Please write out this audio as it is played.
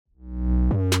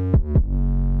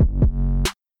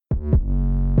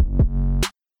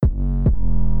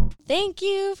Thank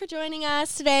you for joining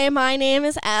us today. My name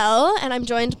is Elle, and I'm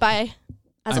joined by,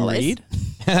 as I'm always, Reed.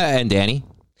 And Danny.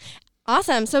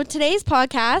 Awesome. So today's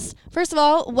podcast, first of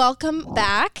all, welcome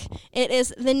back. It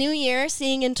is the new year,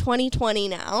 seeing in 2020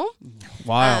 now.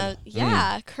 Wow.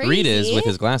 Crazy. Reed is with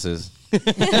his glasses.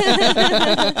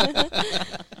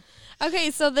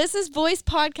 Okay, so this is Voice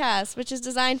Podcast, which is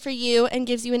designed for you and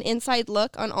gives you an inside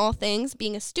look on all things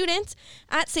being a student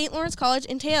at St. Lawrence College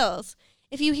entails.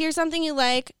 If you hear something you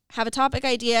like, have a topic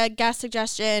idea, guest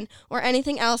suggestion, or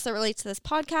anything else that relates to this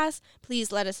podcast,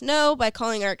 please let us know by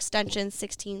calling our extension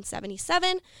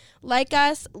 1677. Like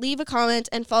us, leave a comment,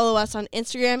 and follow us on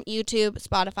Instagram, YouTube,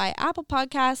 Spotify, Apple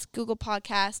Podcasts, Google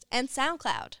Podcasts, and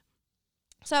SoundCloud.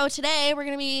 So today we're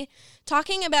going to be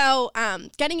talking about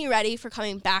getting you ready for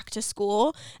coming back to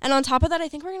school. And on top of that, I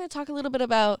think we're going to talk a little bit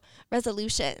about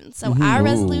resolutions. So our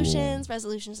resolutions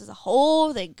as a whole,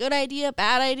 are they good idea,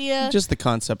 bad idea? Just the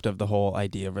concept of the whole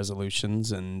idea of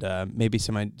resolutions and maybe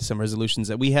some resolutions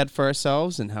that we had for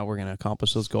ourselves and how we're going to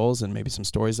accomplish those goals and maybe some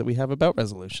stories that we have about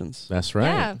resolutions. That's right.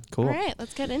 Yeah. Cool. All right,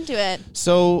 let's get into it.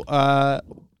 So,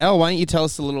 Elle, why don't you tell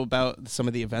us a little about some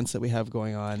of the events that we have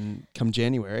going on come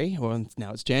January? Well,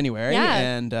 now it's January. Yeah.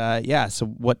 And so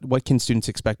what can students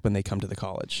expect when they come to the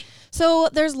college? So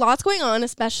there's lots going on,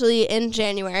 especially in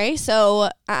January.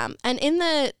 So, and in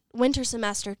the winter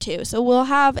semester too. So we'll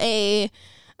have a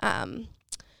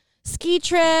ski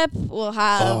trip. We'll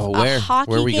have a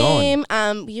hockey Where are we game.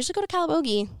 We usually go to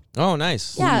Calabogie. Oh,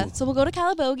 nice. Yeah, so we'll go to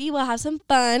Calabogie. We'll have some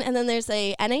fun, and then there's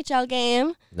a NHL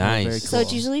game. Nice. very So it's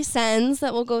Cool. usually Sens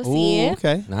that we'll go see. Ooh,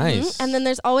 okay. Nice. And then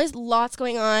there's always lots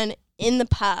going on in the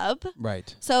pub.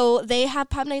 Right. So they have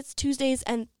pub nights Tuesdays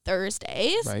and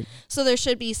Thursdays. Right. So there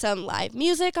should be some live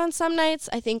music on some nights.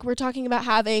 I think we're talking about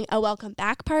having a welcome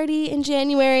back party in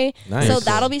January. Nice. So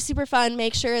that'll be super fun.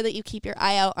 Make sure that you keep your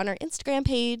eye out on our Instagram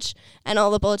page and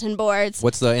all the bulletin boards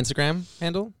What's the Instagram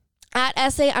handle? at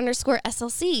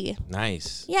SA_SLC.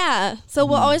 Nice. Yeah. So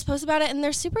we'll always post about it, and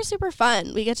they're super, super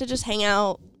fun. We get to just hang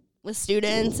out with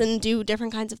students and do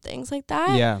different kinds of things like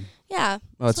that. Yeah. Yeah.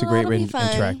 Well, it's So a great that'll way be to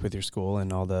fun. interact with your school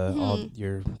and all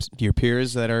your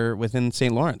peers that are within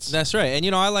St. Lawrence. That's right.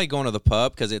 And, I like going to the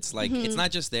pub because it's like, it's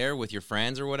not just there with your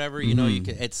friends or whatever. You know,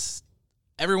 it's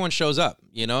everyone shows up,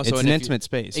 So It's an intimate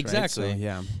space, Exactly. right? So,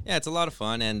 yeah. Yeah, it's a lot of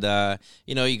fun. And,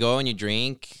 you go and you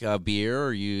drink a beer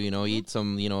or you eat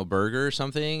some, a burger or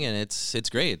something. And it's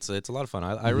great. It's a lot of fun.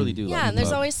 I really do like Yeah, the and there's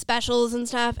pub. always specials and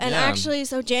stuff. And Yeah. actually,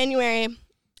 so January,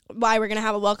 why we're going to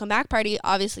have a welcome back party,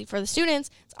 obviously, for the students.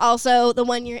 It's also the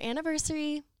 1-year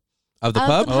anniversary Of the of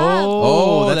pub? the pub.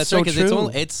 Oh, that's so right, because true.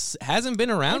 it's hasn't been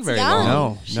around It's very young.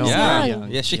 long. No, Yeah. young.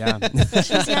 Yeah, she-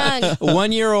 She's young.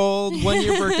 1 year old, 1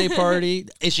 year birthday party.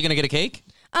 Is she gonna get a cake?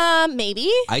 Maybe.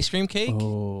 Ice cream cake?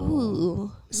 Oh.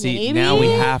 Ooh. See, maybe? now we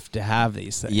have to have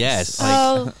these things. Yes.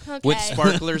 Oh, okay. With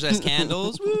sparklers as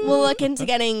candles. We'll look into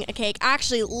getting a cake.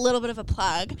 Actually, a little bit of a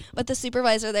plug, but the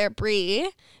supervisor there, Bree,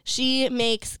 she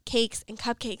makes cakes and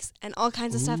cupcakes and all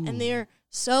kinds of stuff, and they're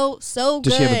so good.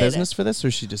 Does she have a business for this, or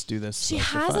does she just do this? She for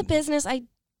has a fun? business. I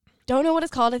don't know what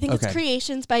it's called. I think it's Okay.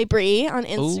 Creations by Bree on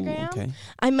Instagram. Okay.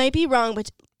 I might be wrong,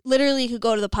 but literally you could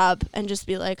go to the pub and just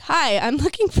be like, "Hi, I'm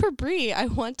looking for Bree. I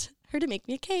want her to make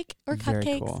me a cake or Very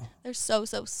cupcakes." cool. They're so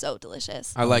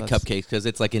delicious. I like that's- cupcakes because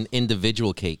it's like an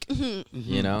individual cake.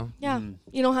 Mm-hmm. Yeah,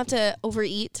 you don't have to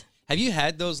overeat. Have you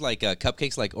had those like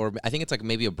cupcakes, or I think it's like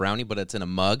maybe a brownie, but it's in a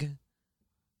mug?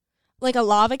 Like a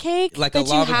lava cake Like that a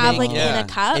lava you have cake, like yeah. in a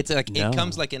cup. It's like No. it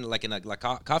comes like in a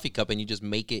coffee cup, and you just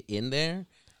make it in there.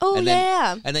 oh and then-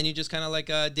 yeah. And then you just kind of like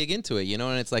dig into it,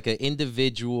 and it's like an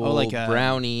individual like a-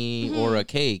 brownie or a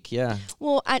cake. Yeah.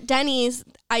 Well, at Denny's,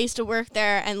 I used to work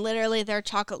there, and literally their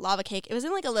chocolate lava cake, it was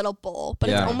in like a little bowl, but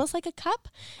Yeah. it's almost like a cup.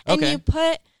 And Okay. you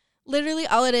put, literally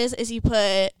all it is you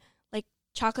put like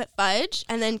chocolate fudge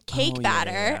and then cake Oh, yeah,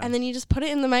 batter, yeah. and then you just put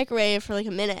it in the microwave for like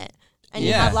a minute. And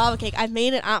you Yeah. have lava cake. I've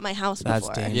made it at my house That's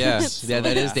before. dangerous. Yeah. It's Yeah, so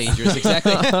that is good. dangerous.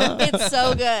 Exactly. It's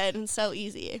so good and so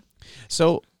easy.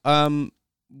 So,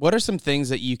 what are some things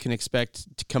that you can expect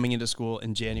coming into school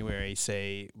in January?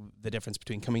 Say the difference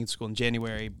between coming to school in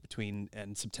January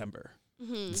and September.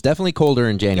 It's definitely colder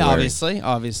in January. Yeah,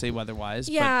 obviously, weather-wise.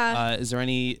 Yeah. But, is there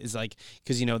any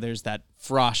because there's that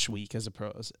frosh week as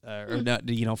or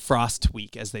not, frost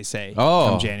week as they say. Oh,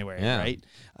 come January, yeah. right?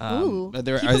 Ooh, are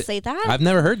there- people are- say that? I've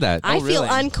never heard that. I feel really?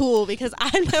 uncool because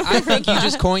I've never I think you heard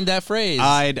just coined that phrase.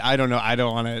 I don't know. I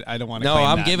don't want to. No,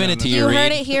 I'm giving it to you, You Reed.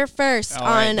 heard it here first All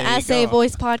right, on there you SA go.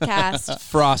 Voice Podcast.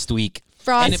 Frost Week.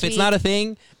 Frost And if it's Week. not a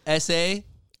thing, SA,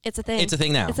 It's a thing. it's a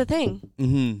thing now. It's a thing.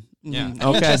 Mm-hmm. Yeah.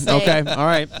 Okay. Interesting. Okay. All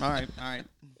right. All right.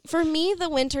 For me, the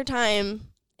winter time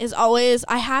is always,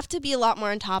 I have to be a lot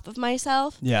more on top of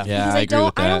myself. Yeah. Yeah, Because I agree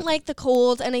with I don't that. like the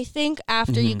cold, and I think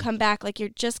after you Mhm. come back, like you're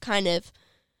just kind of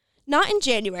not in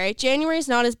January. January is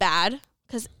not as bad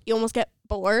because you almost get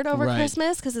bored over Right.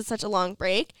 Christmas because it's such a long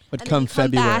break. But And then come you come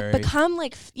February. back, but come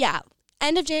like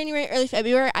end of January, early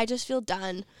February, I just feel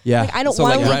done. Yeah. Like I don't So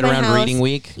want like to leave right my around house. reading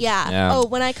week. Yeah. Yeah. Oh,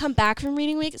 when I come back from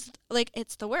reading week,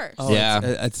 it's the worst. Oh, Yeah.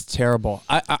 It's terrible.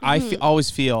 I always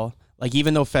feel like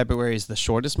even though February is the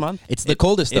shortest month, It's the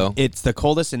coldest though. it's the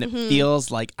coldest and it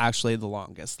feels like actually the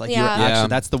longest. Like you're Yeah. Yeah. actually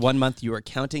that's the one month you are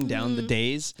counting down the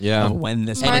days Yeah. of when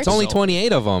this and March it's only is over.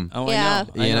 28 of them. Oh, Yeah.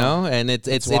 I know. You know, and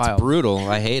it's wild. brutal.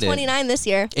 I hate it. 29 this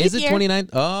year. Is Leap it year. 29?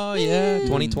 Oh yeah,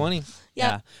 2020.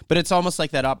 Yeah. But it's almost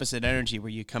like that opposite energy where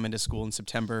you come into school in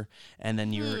September and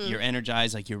then you're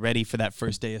energized, like you're ready for that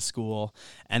first day of school,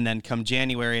 and then come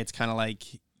January, it's kind of like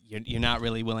you're not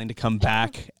really willing to come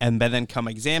back, and then come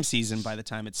exam season, by the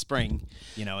time it's spring,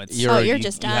 you know, it's You're you,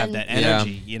 just you have done. that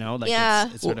energy, you know, like Yeah.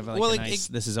 it's sort of like Well, a like, nice,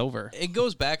 this is over. It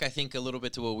goes back, I think, a little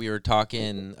bit to what we were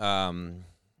talking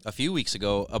a few weeks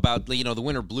ago about, you know, the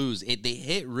winter blues. They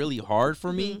hit really hard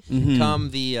for me come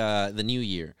the new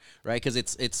year, right? Because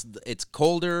it's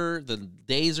colder, the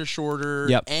days are shorter,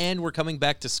 Yep. and we're coming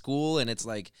back to school, and it's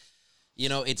like, you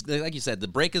know, it's like you said, the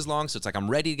break is long, so it's like I'm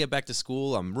ready to get back to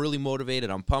school. I'm really motivated.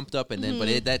 I'm pumped up, and then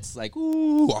that's like,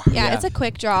 ooh, Yeah, it's a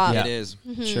quick drop. Yeah. it is.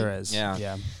 Sure is. Yeah.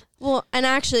 Yeah. Well, and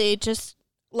actually, just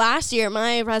last year,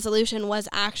 my resolution was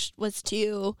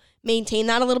to maintain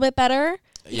that a little bit better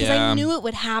because Yeah. I knew it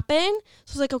would happen.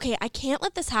 So I was like, okay, I can't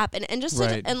let this happen. And just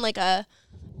Right. and like a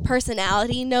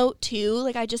personality note too,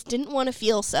 like I just didn't want to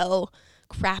feel so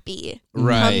crappy come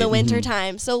Right. the winter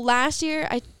time. So last year,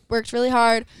 I worked really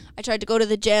hard. I tried to go to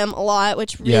the gym a lot,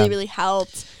 which really, Yeah. really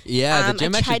helped. Yeah, the I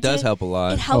gym actually tried does to- help a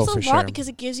lot. It helps for a lot sure. because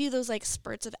it gives you those like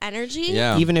spurts of energy.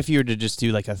 Yeah. Even if you were to just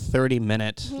do like a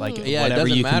 30-minute, like Yeah, it whatever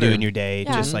doesn't you can matter. do in your day,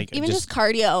 Yeah. just like Even just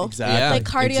cardio. exactly, Yeah. Like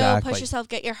cardio, exactly. push yourself,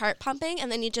 get your heart pumping, and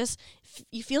then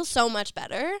you feel so much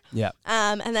better. Yeah.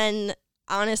 And then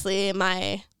honestly,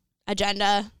 my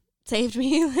agenda saved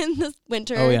me in this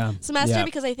winter Oh, yeah. semester Yeah.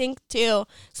 because I think too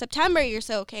September you're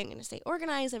so okay, I'm going to stay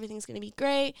organized, everything's going to be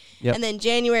great, Yep. and then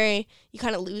January you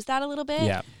kind of lose that a little bit.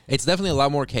 Yeah. It's definitely a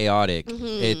lot more chaotic.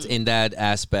 Mhm. It's in that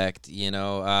aspect, you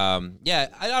know. Yeah,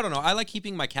 I don't know. I like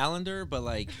keeping my calendar, but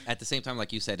like at the same time,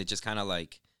 like you said, it just kind of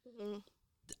like Mhm.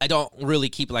 I don't really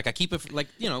keep it. Like I keep it like,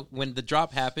 you know, when the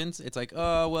drop happens, it's like,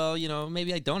 oh well, you know,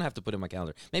 maybe I don't have to put it in my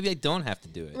calendar. Maybe I don't have to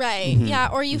do it. Right. Yeah.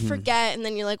 Or you forget, and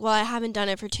then you're like, well, I haven't done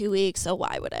it for 2 weeks, so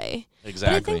why would I?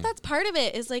 Exactly. But I think that's part of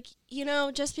it is like, you know,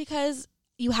 just because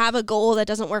you have a goal that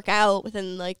doesn't work out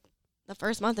within like the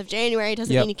first month of January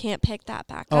doesn't Yep. mean you can't pick that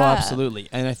back Oh, up. absolutely.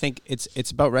 And I think it's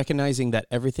about recognizing that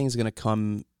everything's going to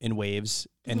come in waves,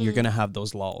 and you're going to have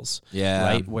those lulls, yeah.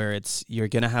 right? Where you're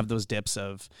going to have those dips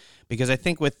of, because I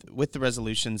think with the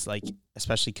resolutions, like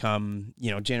especially come,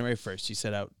 you know, January 1st, you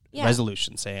set out Yeah.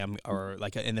 resolution, say or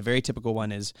like, and the very typical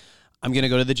one is, I'm going to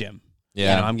go to the gym.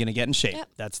 Yeah. You know, I'm going to get in shape.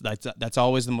 Yep. That's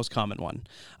always the most common one.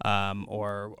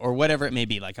 Or whatever it may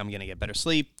be. Like I'm going to get better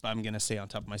sleep. I'm going to stay on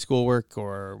top of my schoolwork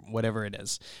or whatever it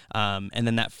is. And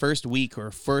then that first week or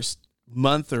first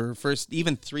month or first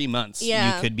even 3 months,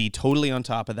 Yeah. you could be totally on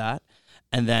top of that.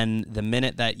 And then the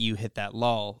minute that you hit that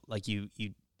lull, like you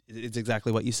it's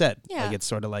exactly what you said. Yeah. Like it's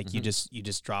sort of like you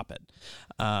just drop it.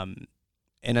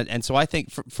 And so I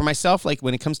think for myself, like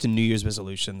when it comes to New Year's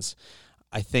resolutions,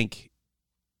 I think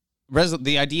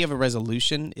the idea of a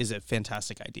resolution is a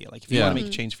fantastic idea. Like if you Yeah. want to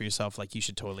make a change for yourself, like you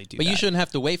should totally do But that. you shouldn't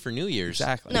have to wait for New Year's.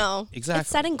 Exactly. No. Exactly. It's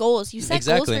setting goals. You set goals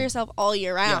Exactly. for yourself all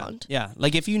year round. Yeah.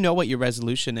 Like if you know what your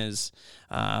resolution is,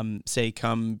 say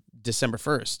come December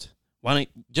 1st, why don't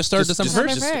you Just start December December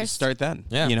 1st. first. just start then?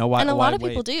 Yeah. You know why? And a lot of wait?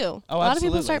 people do. Oh, a lot of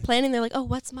people absolutely. start planning. They're like, oh,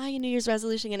 what's my New Year's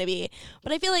resolution going to be?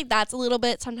 But I feel like that's a little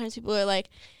bit, sometimes people are like,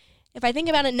 if I think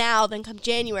about it now, then come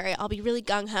January, I'll be really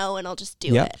gung-ho and I'll just do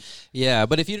Yep. it. Yeah,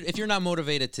 but if you're not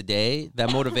motivated today,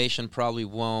 that motivation probably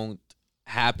won't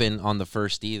happen on the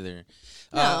first either.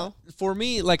 No. For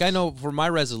me, like I know for my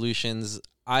resolutions,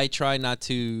 I try not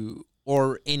to,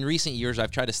 or in recent years,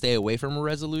 I've tried to stay away from a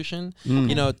resolution.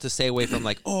 You know, to stay away from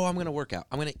like, oh, I'm gonna work out,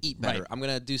 I'm gonna eat better, Right. I'm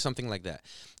gonna do something like that.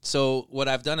 So what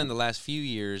I've done in the last few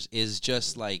years is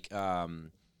just like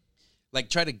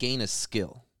try to gain a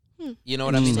skill. You know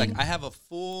what I mean? Like I have a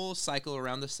full cycle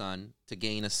around the sun to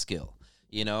gain a skill,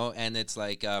 you know, and it's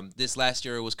like this last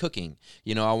year it was cooking.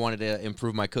 You know, I wanted to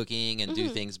improve my cooking and do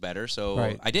things better. So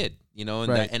Right. I did, you know,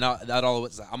 and, Right. that all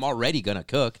was, I'm already going to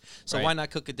cook. So Right. why not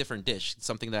cook a different dish,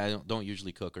 something that I don't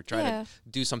usually cook, or try Yeah. to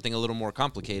do something a little more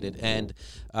complicated. And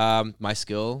my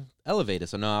skill elevated.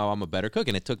 So now I'm a better cook.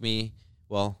 And it took me,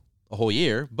 well, a whole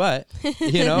year, but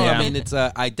you know, Yeah. I mean, it's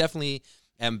I definitely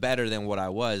am better than what I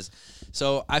was.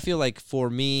 So I feel like for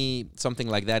me, something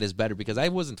like that is better because I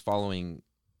wasn't following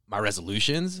my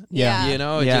resolutions. Yeah. You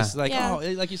know, Yeah. just like, Yeah.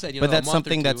 like you said, you But know, that's a month or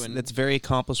something two and- that's very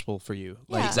accomplishable for you.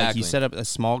 Yeah. Like Exactly. you set up a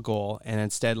small goal, and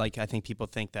instead, like I think people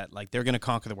think that like they're gonna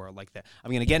conquer the world like that.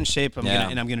 I'm gonna get in shape, Yeah.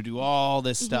 and I'm gonna do all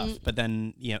this stuff. But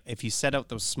then if you set out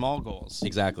those small goals,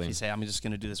 Exactly. if you say I'm just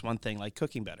gonna do this one thing, like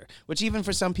cooking better, which even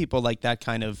for some people, like that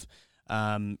kind of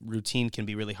routine can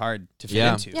be really hard to fit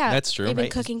Yeah. into. Yeah, That's true. Even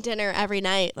Right. cooking dinner every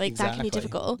night, like that can be Exactly.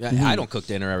 difficult. Yeah, I don't cook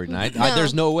dinner every night. No.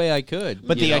 There's no way I could.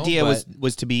 But you the know, idea but-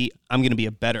 was to be I'm gonna be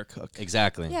a better cook.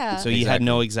 exactly. Yeah. So you had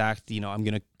no exact, I'm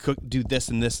going to do this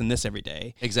and this and this every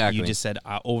day. Exactly. You just said,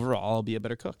 overall, I'll be a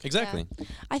better cook. Exactly.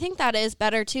 I think that is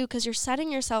better too because you're setting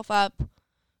yourself up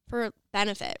for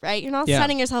benefit, right? You're not Yeah.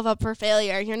 setting yourself up for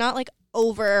failure. You're not like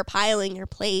overpiling your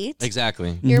plate.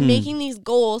 Exactly. You're Mhm. making these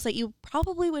goals that you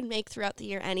probably would make throughout the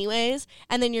year anyways,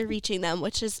 and then you're reaching them,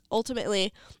 which is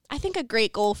ultimately, I think, a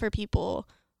great goal for people.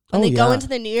 When Oh, they go yeah. into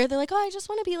the new year, they're like, oh, I just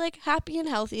want to be like happy and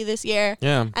healthy this year.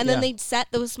 Yeah. And then Yeah. they set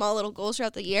those small little goals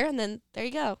throughout the year, and then there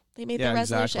you go. They made their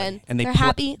exactly. resolution. And they're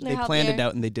happy. And they're they planned it healthier.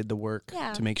 out and they did the work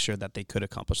Yeah. to make sure that they could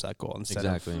accomplish that goal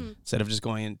Exactly. instead of just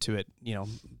going into it,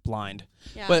 blind.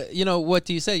 Yeah. But you know what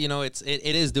you said,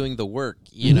 it is doing the work.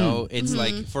 You know, it's Mhm.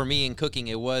 like for me in cooking,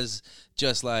 it was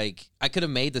just like I could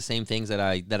have made the same things that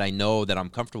I know that I'm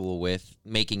comfortable with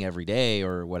making every day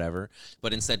or whatever,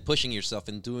 but instead pushing yourself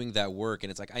and doing that work. And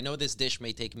it's like I know this dish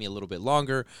may take me a little bit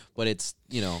longer, but it's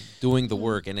doing the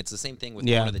work. And it's the same thing with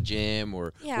Yeah. going to the gym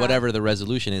or Yeah. whatever the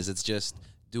resolution is. It's just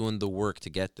doing the work to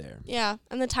get there. yeah,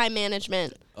 and the time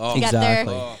management. Oh, Get there.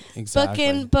 Oh.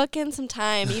 Exactly. Book in some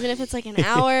time, even if it's like an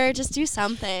hour. Just do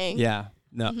something. Yeah.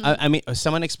 No. Mhm. I mean,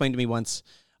 someone explained to me once,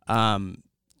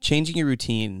 changing your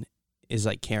routine is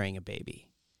like carrying a baby.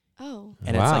 Oh,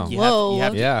 And Wow. it's like Whoa. you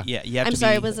have Yeah. you have I'm to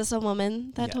sorry. be, Was this a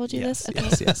woman that told you yes, this?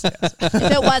 Okay. Yes. If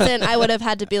it wasn't, I would have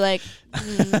had to be like,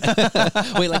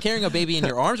 Wait, like carrying a baby in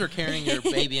your arms or carrying your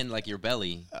baby in like your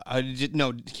belly?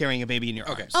 no, carrying a baby in your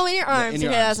Okay. arms. oh, in your arms. in your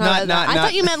okay, arms. that's not. Not- I not-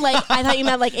 thought you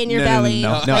meant like in your No, belly.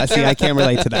 No, Like see, you're I can't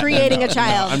relate to that. creating No, a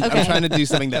child. I'm Okay. trying to do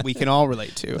something that we can all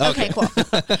relate to. Okay, cool.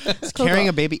 It's Cool, carrying cool.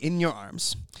 a baby in your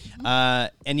arms,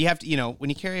 and you have to, when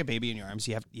you carry a baby in your arms,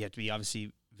 you have to be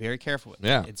obviously very careful with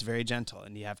Yeah. it. It's very gentle,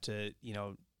 and you have to,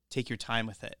 take your time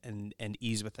with it and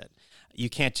ease with it. You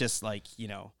can't just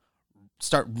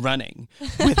start running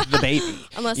with the baby.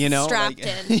 Unless Like- strapped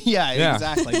in. yeah,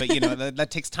 exactly. But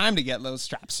that takes time to get those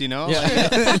straps. Yeah.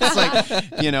 It's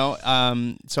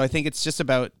like so I think it's just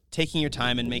about taking your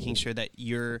time and making sure that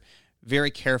you're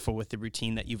very careful with the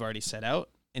routine that you've already set out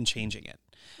and changing it.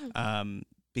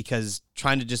 Because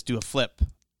trying to just do a flip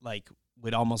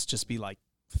would almost just be like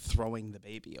throwing the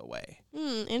baby away.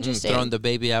 Interesting. Throwing the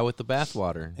baby out with the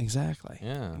bathwater. Exactly.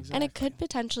 Yeah. And it could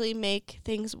potentially make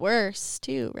things worse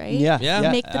too, right? Yeah.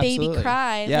 Make the baby absolutely.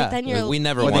 cry. Yeah. Like then you're We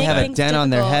never you Or want they make have a things dent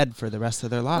on their difficult. head for the rest of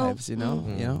their lives,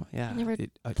 mm. Yeah. Never yeah.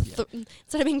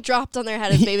 Instead of being dropped on their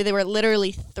head as a baby, they were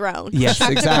literally thrown. Yes,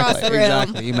 chucked across exactly. the room.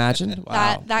 Exactly. Imagine.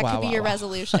 Wow. That Wow, could be wow, your wow.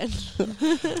 resolution.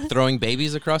 Throwing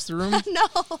babies across the room? No,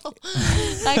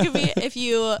 that could be if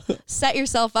you set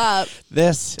yourself up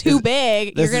This too is-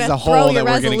 big. this You're is gonna a hole throw that your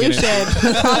we're gonna get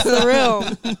resolution across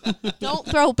the room. Don't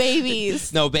throw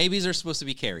babies. No, babies are supposed to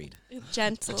be carried.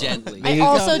 Gentle. Gently. I There you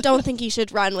also go. don't think you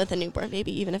should run with a newborn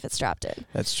baby, even if it's strapped in.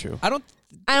 That's true. I don't.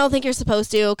 I don't think you're supposed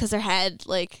to because their head,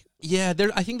 like, Yeah,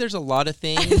 I think there's a lot of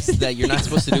things that you're not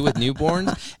supposed to do with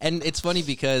newborns, and it's funny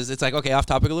because it's like, okay, off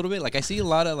topic a little bit. Like I see a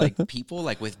lot of like people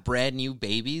like with brand new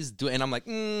babies and I'm like,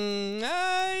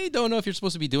 I don't know if you're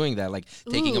supposed to be doing that, like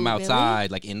taking Ooh, them really?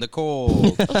 outside, like in the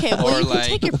cold. okay, well, Or you can like-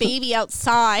 take your baby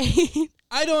outside.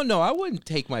 I don't know. I wouldn't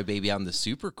take my baby out in the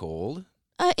super cold.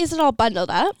 Is it all bundled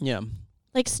up? Yeah.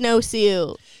 Like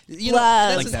snowsuit? You know,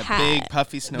 Gloves. Like that's, that hat. big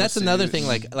puffy snow. that's another thing.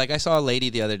 Like I saw a lady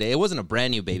the other day. It wasn't a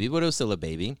brand new baby, but it was still a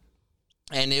baby.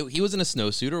 And he was in a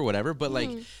snowsuit or whatever, but like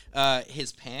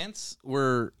his pants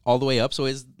were all the way up, so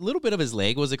his little bit of his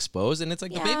leg was exposed, and it's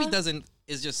like the baby Yeah.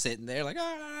 is just sitting there like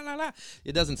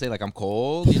It doesn't say like I'm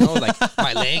cold, like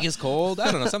my leg is cold. I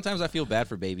don't know. Sometimes I feel bad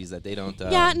for babies that they don't.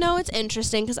 Yeah, no, it's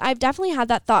interesting because I've definitely had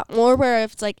that thought more where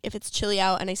if it's chilly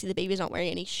out and I see the baby's not wearing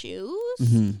any shoes,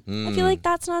 I feel like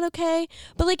that's not okay.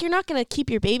 But like you're not gonna keep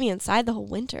your baby inside the whole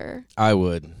winter. I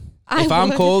would. I If I'm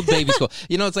would. cold, baby's cold.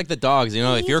 It's like the dogs. If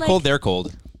need, you're like- cold, they're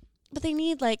cold. But they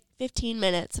need like 15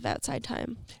 minutes of outside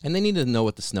time. And they need to know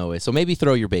what the snow is. So maybe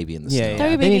throw your baby in the Yeah, snow. yeah.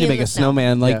 your They need baby to in make the a snow.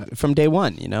 snowman like Yeah. from day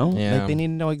one, you know? Yeah. Like they need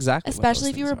to know exactly Especially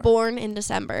what if you those were things are. born in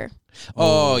December.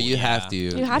 Oh, Oh, you yeah. have to.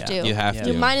 You have Yeah. to. You have Yeah.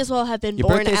 to. You might as well have been Your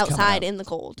born birthday's coming outside up. in the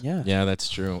cold. Yeah. Yeah, that's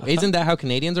true. Isn't that how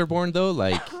Canadians are born though?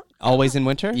 Like, Always in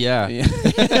winter? yeah.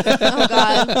 Oh,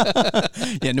 God.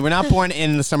 Yeah, no, we're not born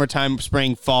in the summertime,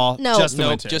 spring, fall. No. Just the Nope,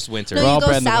 winter. just winter. No, We're you all go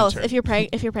bred in the south. winter. If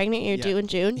you're pregnant and you're Yeah. due in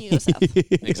June, you go south.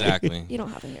 Exactly. You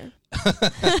don't have it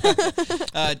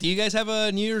here. Do you guys have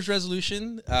a New Year's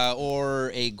resolution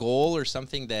or a goal or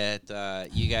something that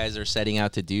you guys are setting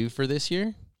out to do for this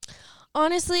year?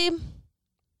 Honestly,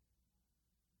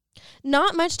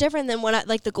 not much different than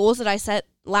like the goals that I set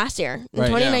last year in Right,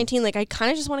 2019. Like I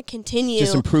kind of just want to continue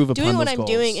Just improve upon doing what those I'm goals.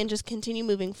 doing and just continue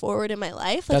moving forward in my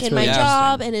life, like That's in my really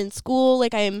job interesting. and in school.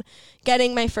 Like I'm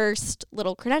getting my first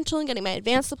little credential and getting my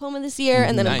advanced diploma this year,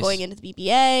 and then I'm Nice. going into the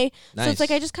BBA. So Nice. it's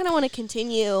like I just kind of want to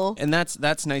continue. And that's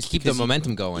nice. Keep the because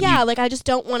momentum going. Yeah, like I just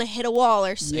don't want to hit a wall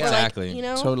or, Yeah. or like, Exactly. you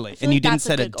know, Totally. I feel And you like didn't that's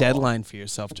set a good goal. deadline for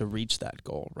yourself to reach that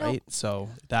goal, right? So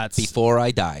that's Before I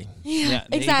die. Yeah, there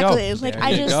you exactly. go. Like There I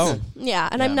you just, go. yeah,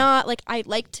 and Yeah. I'm not like I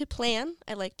like to plan.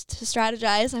 I like to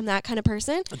strategize. I'm that kind of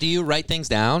person. Do you write things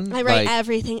down? I write Like,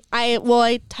 everything. I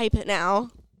type it now,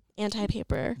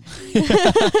 anti-paper.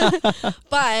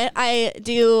 But I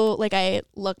do like I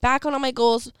look back on all my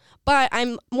goals. But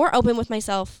I'm more open with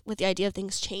myself with the idea of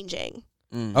things changing.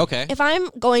 Mm. okay. If I'm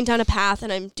going down a path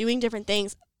and I'm doing different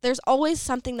things, there's always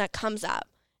something that comes up.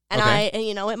 And Okay. and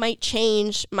you know, it might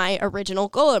change my original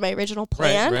goal or my original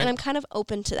plan, right. and I'm kind of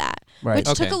open to that, Right. which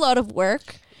Okay. to a lot of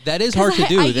work. That is 'Cause hard to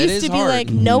do. I That used is to be hard. like,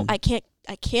 no, Mhm.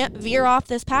 I can't veer off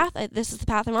this path. This is the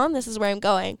path I'm on. This is where I'm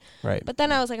going. Right. But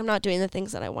then I was like, I'm not doing the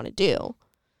things that I want to do.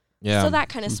 yeah. So that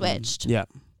kind of Mhm. switched. Yeah.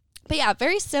 But yeah,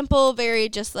 very simple, very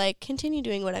just like continue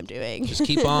doing what I'm doing. Just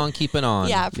keep on keeping on.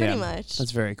 Yeah, pretty Yeah. much.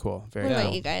 That's very cool. Very What about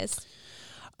cool. you guys?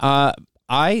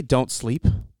 I don't sleep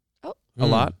a Mm.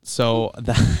 lot, so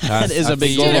that That's- is I a big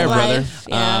feel goal, you there, Student brother. life,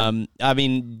 yeah. I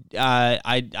mean,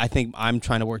 I think I'm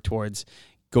trying to work towards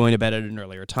going to bed at an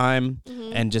earlier time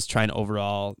Mhm. and just trying to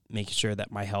overall make sure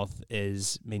that my health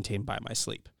is maintained by my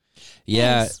sleep.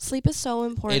 Yeah. Yes, sleep is so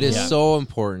important. It is Yeah. so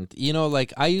important. You know,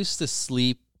 like I used to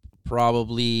sleep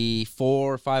probably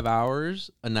 4 or 5 hours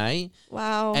a night.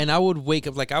 Wow. And I would wake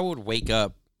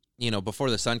up, you know, before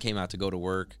the sun came out to go to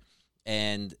work.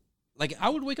 And like I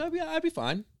would wake up, yeah, I'd be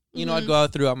fine. You know, I'd Mhm. go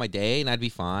out throughout my day and I'd be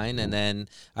fine. And then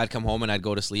I'd come home and I'd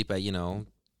go to sleep at, you know,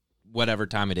 whatever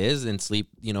time it is and sleep,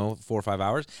 you know, 4 or 5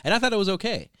 hours. And I thought it was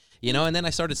okay. You know, and then I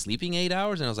started sleeping 8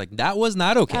 hours and I was like, that was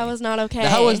not okay. That was not okay.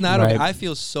 That was not okay. Right. I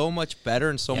feel so much better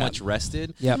and so Yeah. much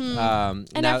rested. Yep. Mhm.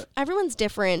 And Now, everyone's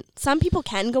different. Some people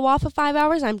can go off of 5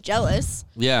 hours. I'm jealous.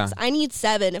 yeah. I need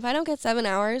 7. If I don't get 7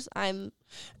 hours, I'm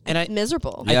And I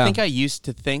miserable. Yeah. I think I used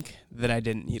to think that I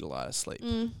didn't need a lot of sleep.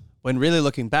 Mm. When really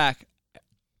looking back,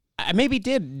 I maybe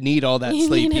did need all that You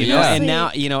sleep, needed you know. that And sleep.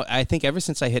 now, you know, I think ever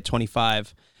since I hit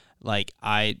 25, like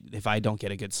if I don't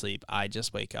get a good sleep, I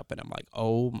just wake up and I'm like,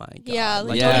 oh my god, Yeah,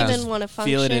 like Yeah. don't even want to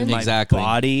function. feel it in my Exactly.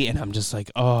 body, and I'm just like,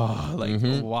 oh, like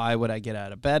Mhm. why would I get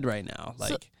out of bed right now?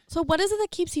 Like, So what is it that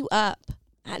keeps you up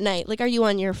at night? Like, are you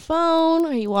on your phone?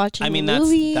 Are you watching I mean, a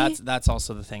movie? that's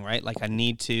also the thing, right? Like,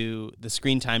 the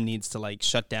screen time needs to like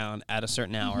shut down at a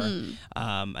certain hour. Mhm.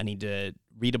 I need to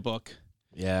read a book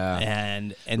Yeah.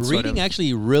 and Reading sort of,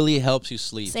 actually really helps you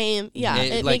sleep. Same. Yeah,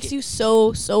 It- it like- makes you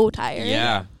so tired.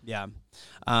 Yeah. yeah.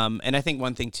 And I think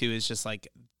one thing too is just like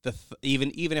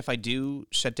even if I do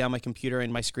shut down my computer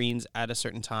and my screens at a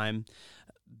certain time,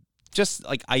 just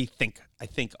like I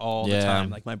think all the Yeah. time.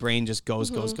 Like my brain just goes,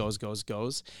 Mhm.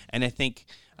 goes. And I think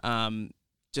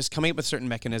just coming up with certain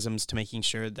mechanisms to making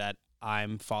sure that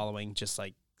I'm following just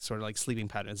like sort of like sleeping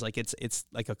patterns. Like it's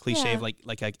like a cliche Yeah. of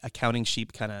like a counting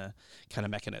sheep kind of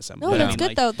mechanism. No, But I that's mean, good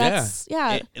like, though. That's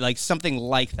yeah. like something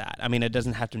like that. I mean, it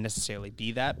doesn't have to necessarily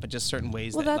be that, but just certain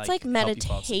ways. Well, that, that's like help you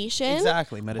fall asleep. meditation.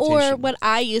 Exactly, meditation. Or what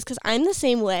I use, because I'm the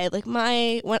same way. Like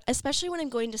especially when I'm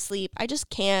going to sleep, I just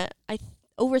can't. I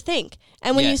overthink.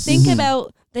 And when Yes. you think Mhm.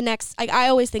 about the next, like I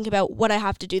always think about what I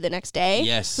have to do the next day.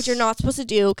 Yes. Which you're not supposed to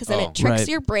do, because then Oh. it tricks Right.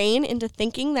 your brain into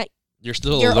thinking that You're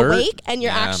still you're alert. awake and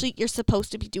Yeah. you're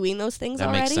supposed to be doing those things That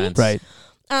already. makes sense. right.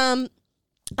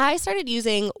 I started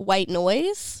using white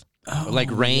noise. Like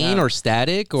rain yeah. or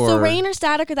static or So rain or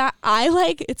static or that, I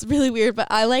like, it's really weird, but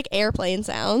I like airplane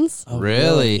sounds. Oh,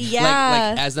 really?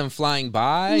 Yeah. Like as them flying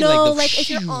by? No, the like if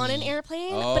you're on an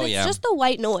airplane, Oh, but it's yeah. just the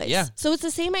white noise. Yeah. So it's the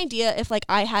same idea if like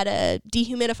I had a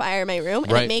dehumidifier in my room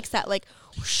and Right. it makes that like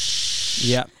whoosh.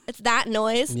 Yeah. It's that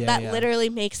noise Yeah, that yeah. literally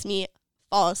makes me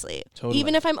fall asleep. Totally.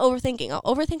 Even if I'm overthinking. I'll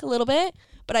overthink a little bit,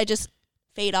 but I just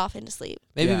fade off into sleep.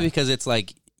 Maybe Yeah. because it's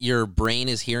like your brain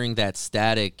is hearing that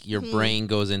static, your brain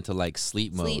goes into like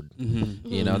sleep mode.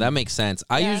 You know, that makes sense.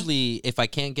 I Yeah. usually, if I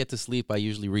can't get to sleep, I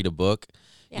usually read a book,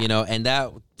 Yeah. you know, and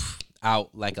that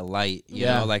out like a light, you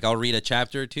Yeah. know, like I'll read a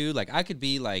chapter or two. Like I could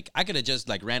have just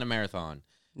like ran a marathon,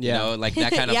 you Yeah. know, like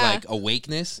that kind of Yeah. like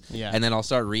awakeness. Yeah. And then I'll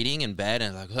start reading in bed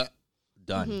and like,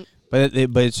 done. But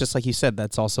it's just like you said,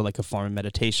 that's also like a form of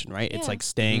meditation, right? It's Yeah. like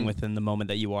staying within the moment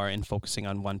that you are and focusing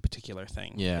on one particular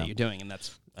thing Yeah. that you're doing. And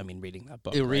that's, I mean, reading that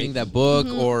book. Reading right? that book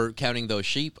or counting those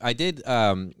sheep. I did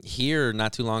hear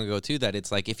not too long ago too that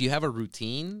it's like if you have a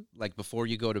routine like before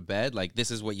you go to bed, like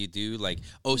this is what you do, like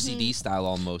OCD style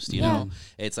almost, you Yeah. know.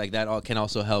 It's like that can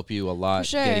also help you a lot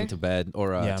For sure. getting to bed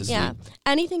or Yeah. to sleep. Yeah.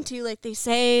 Anything too, like they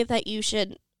say that you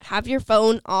should have your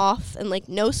phone off and like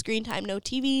no screen time, no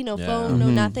TV, no Yeah. phone, no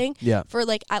nothing Yeah. for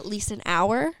like at least an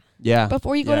hour Yeah.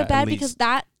 before you go Yeah, to at bed, because least.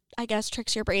 that, I guess,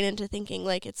 tricks your brain into thinking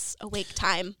like it's awake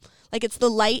time. Like it's the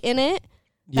light in it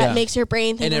that Yeah. makes your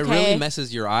brain think, And it okay, really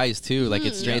messes your eyes too. Like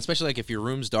it's strange, Yeah. especially like if your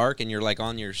room's dark and you're like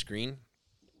on your screen.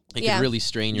 It Yeah. can really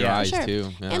strain your Yeah. eyes Sure.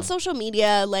 too. Yeah. and social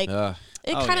media, like Ugh.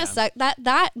 it Oh, kind yeah. of sucks.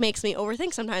 That makes me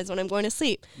overthink sometimes when I'm going to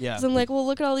sleep. Yeah. Because I'm like, well,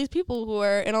 look at all these people who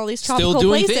are in all these Still tropical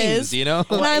doing places. things, you know.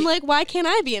 And I'm like, why can't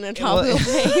I be in a tropical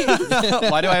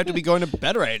place? Why do I have to be going to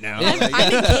bed right now? I'm in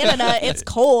Canada. It's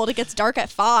cold. It gets dark at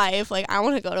 5. Like, I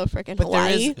want to go to freaking But there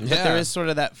Hawaii. is, Yeah. there is sort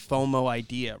of that FOMO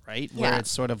idea, right? Where Yeah.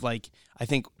 it's sort of like, I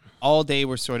think all day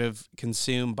we're sort of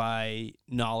consumed by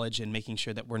knowledge and making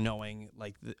sure that we're knowing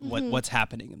like what's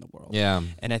happening in the world. Yeah.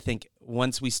 And I think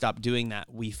once we stop doing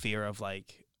that, we fear of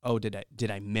like, oh, did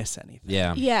I miss anything?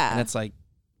 Yeah. Yeah. And it's like,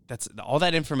 that's all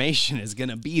that information is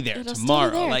gonna be there It'll stay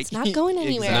tomorrow. there. Like It's not going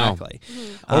anywhere. Exactly.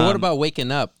 Or what about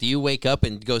waking up? Do you wake up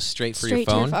and go straight for Straight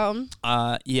to your your phone?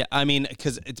 phone. Yeah, I mean,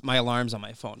 because it's my alarms on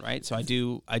my phone, right? So I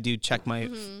do check my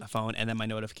phone, and then my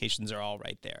notifications are all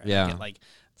right there. And Yeah. I get like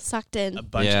Sucked in. a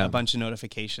bunch Yeah. a bunch of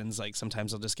notifications. Like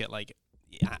sometimes I'll just get like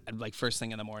first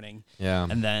thing in the morning, Yeah.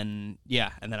 and then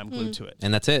I'm glued to it.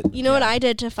 And that's it. You know what I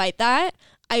did to fight that?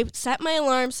 I set my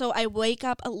alarm so I wake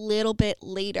up a little bit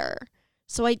later.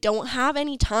 So I don't have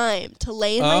any time to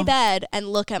lay in my Oh. bed and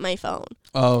look at my phone.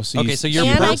 Oh, so Okay, so you're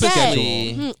And I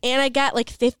purposely And I get like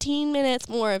 15 minutes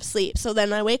more of sleep. So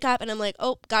then I wake up and I'm like,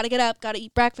 oh, gotta get up, gotta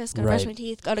eat breakfast, gotta brush Right. my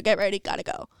teeth, gotta get ready, gotta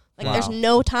go. Like Wow. there's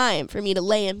no time for me to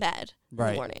lay in bed in Right.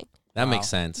 the morning. That Wow. makes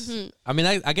sense. I mean,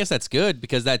 I guess that's good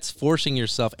because that's forcing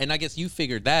yourself. And I guess you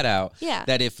figured that out. Yeah.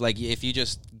 That if you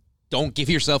just don't give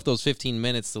yourself those 15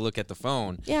 minutes to look at the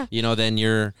phone, Yeah. you know, then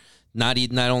you're not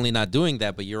only not doing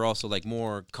that, but you're also like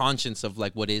more conscious of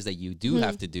like what it is that you do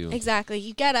have to do. Exactly.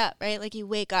 You get up, right? Like you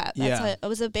wake up. Yeah. It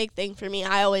was a big thing for me.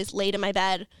 I always laid in my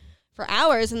bed for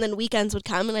hours, and then weekends would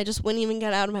come and I just wouldn't even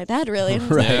get out of my bed really. And I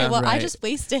was like, Right, okay, well, I right. just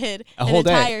wasted A an whole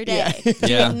day. entire day Yeah.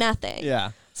 doing Yeah. nothing.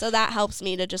 Yeah. So that helps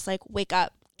me to just like wake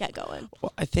up, get going.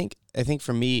 Well, I think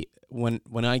for me, when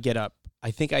I get up,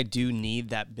 I think I do need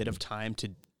that bit of time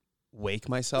to wake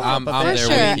myself I'm up a bit. there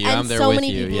For with you. And I'm there so with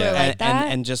many you. people Yeah. are like that.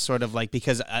 and just sort of like,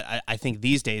 because I think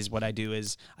these days what I do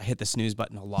is I hit the snooze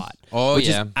button a lot. Oh, which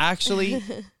yeah. is actually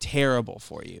terrible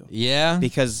for you. Yeah.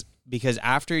 Because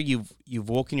after you've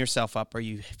woken yourself up or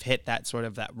you've hit that sort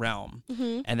of that realm,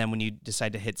 and then when you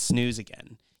decide to hit snooze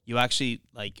again, you actually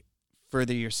like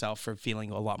further yourself for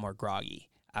feeling a lot more groggy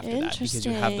after that, because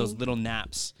you have those Interesting. little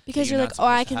naps. Because that you're not like, oh,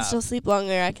 I supposed to can have. still sleep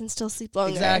longer. I can still sleep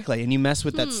longer. Exactly, and you mess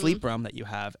with that sleep realm that you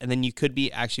have, and then you could be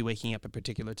actually waking up at a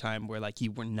particular time where like you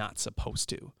were not supposed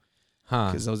to.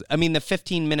 Huh. Because those, I mean, the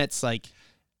 15 minutes, like,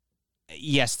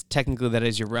 yes, technically that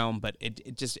is your realm, but it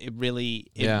really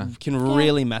Yeah. can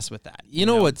really mess with that. You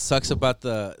know what sucks about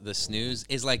the snooze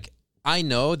is like I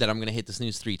know that I'm gonna hit the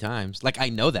snooze 3 times. Like I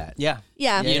know that. Yeah.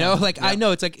 Yeah. You know, like I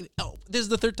know it's like, oh, this is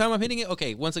the 3rd time I'm hitting it.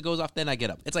 Okay, once it goes off, then I get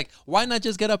up. It's like, why not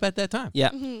just get up at that time? Yeah.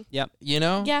 Yeah. You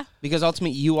know? Yeah. Because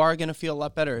ultimately, you are going to feel a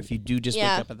lot better if you do just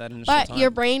Yeah. wake up at that initial But time.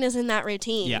 your brain is in that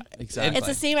routine. Yeah, exactly. It's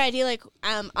the same idea. Like,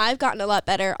 I've gotten a lot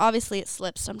better. Obviously, it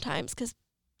slips sometimes because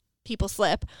people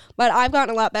slip. But I've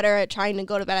gotten a lot better at trying to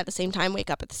go to bed at the same time,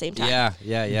 wake up at the same time.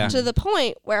 Yeah. To the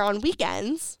point where on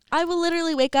weekends, I will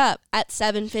literally wake up at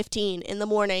 7:15 in the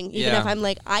morning, even Yeah. if I'm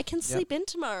like, I can sleep in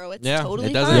tomorrow. It's Yeah, totally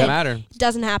it doesn't fine. matter. It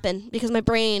doesn't happen because my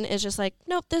brain is just like,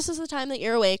 nope, this is the time that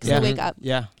you're awake, so yeah. wake up.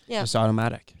 Yeah. Yeah. It's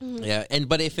automatic. Yeah,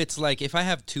 but if it's like if I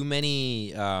have too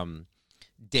many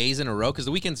days in a row, because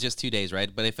the weekend's just 2 days, right?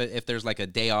 But if there's like a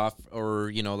day off, or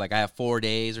you know, like I have 4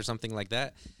 days or something like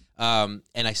that, and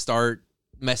I start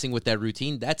messing with that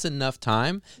routine, that's enough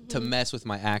time to mess with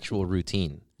my actual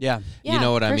routine. Yeah. Yeah, You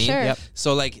know what I for mean? Sure. Yep.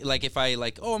 So like if I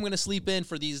I'm gonna sleep in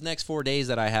for these next 4 days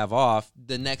that I have off,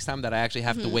 the next time that I actually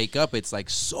have to wake up, it's like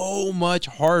so much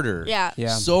harder. Yeah. Yeah.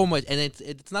 So much, and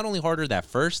it's not only harder that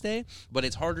first day, but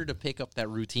it's harder to pick up that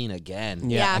routine again.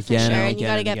 Yeah, For again sure. and And you again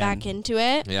got to and get again. back into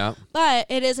it. Yeah. But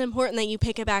it is important that you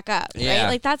pick it back up, Yeah. right?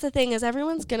 Like that's the thing is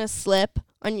everyone's going to slip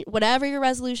on whatever your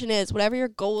resolution is, whatever your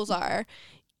goals are.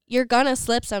 You're going to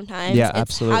slip sometimes. Yeah, it's how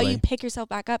absolutely. you pick yourself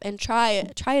back up and try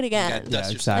it again. Yeah, Yeah,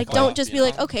 dust exactly. Like yourself don't off, just you be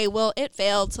like, know? okay, well, it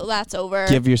failed, so that's over.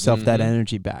 Give yourself that Mhm.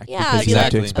 energy back. Yeah, because be you have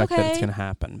like, to expect that it's okay. going to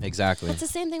happen. Exactly. It's the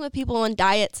same thing with people on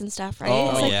diets and stuff, right? Oh,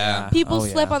 It's like yeah. people Oh,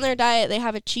 slip yeah. on their diet, they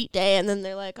have a cheat day, and then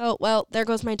they're like, oh, well, there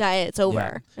goes my diet, it's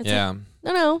over. It's Yeah. like,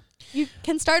 no, you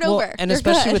can start Well, over. and You're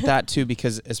especially good. with that too,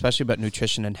 because especially about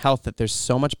nutrition and health, that there's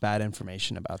so much bad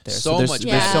information about there. So there's, much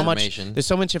there's bad so much information. There's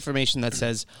so much information that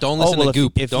says Don't oh, listen well, to if-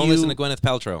 Goop. if Don't you- listen to Gwyneth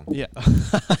Paltrow. yeah.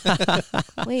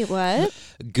 Wait, what?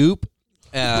 Goop.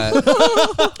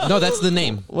 No, that's the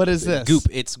name. What is this? Goop.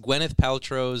 It's Gwyneth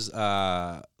Paltrow's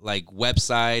like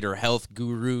website or health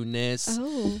guru-ness.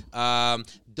 Oh.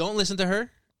 Don't listen to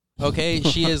her. Okay,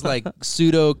 she is like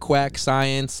pseudo quack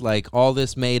science, like all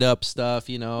this made up stuff.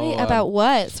 You know. Wait, about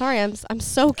what? Sorry, I'm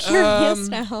so curious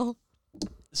now.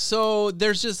 So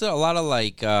there's just a lot of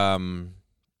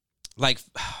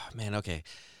man, okay.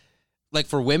 Like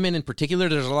for women in particular,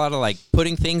 there's a lot of like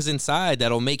putting things inside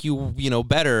that'll make you,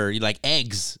 better, like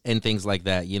eggs and things like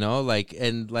that,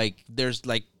 and there's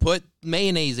like put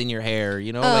mayonnaise in your hair,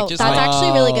 Oh, like just that's like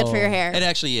actually really good for your hair. it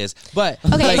actually is. But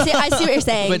Okay, like, I see what you're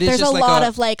saying. but it's There's a just like lot a-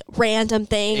 of like random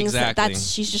things Exactly.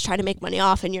 that's she's just trying to make money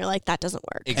off, and you're like, that doesn't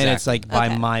work. Exactly. And it's like buy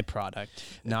Okay. my product,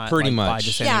 not Pretty like buy much.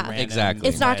 just Yeah. any random. Exactly.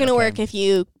 It's not Right, going to okay. work if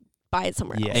you buy it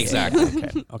somewhere Yeah, else. Exactly.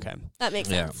 Okay. Okay. That makes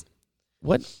Yeah. sense.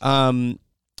 What?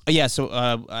 Yeah. So,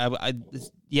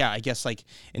 I guess like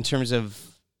in terms of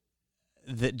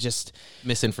the just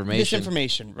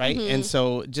misinformation, right? Mhm. And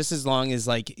so, just as long as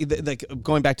like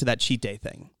going back to that cheat day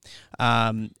thing,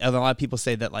 a lot of people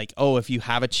say that like, oh, if you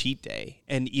have a cheat day,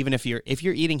 and even if you're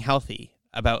eating healthy,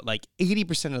 about like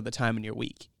 80% of the time in your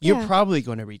week, you're Yeah. probably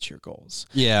going to reach your goals.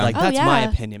 Yeah. Like Oh, that's my yeah.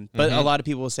 opinion. But a Mhm. lot of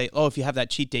people will say, "Oh, if you have that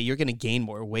cheat day, you're going to gain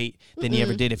more weight than you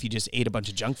ever did if you just ate a bunch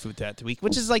of junk food throughout the week."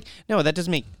 Which is like, no, that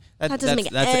doesn't make That doesn't make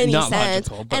that's any not sense.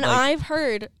 logical. But And like, I've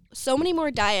heard so many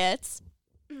more diets,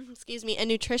 excuse me,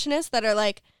 and nutritionists that are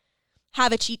like,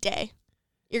 have a cheat day.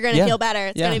 You're going to Yeah. feel better.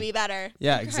 It's Yeah. going to be better.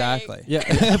 yeah, Like, exactly.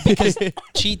 Yeah, because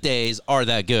cheat days are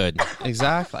that good.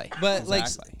 Exactly. But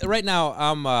Exactly. like right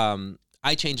now,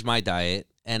 I changed my diet,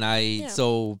 and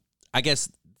so I guess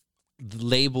the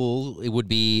label it would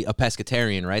be a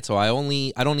pescatarian, right? So I don't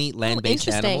eat land-based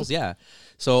interesting. animals. Yeah.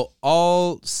 So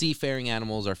all seafaring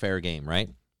animals are fair game, right?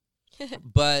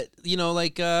 But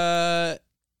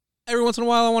every once in a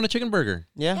while I want a chicken burger,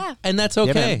 Yeah. Yeah. and that's Yeah,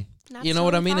 okay. That's You know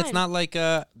what I totally mean? It's fine. not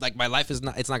like my life is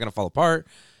not. It's not gonna fall apart.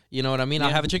 You know what I mean? I'll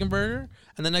Yeah. have a chicken burger,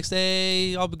 and the next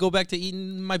day I'll go back to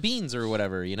eating my beans or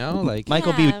whatever. You know, like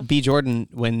Michael Yeah. B. Jordan,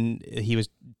 when he was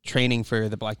training for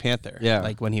the Black Panther, Yeah.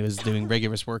 like when he was doing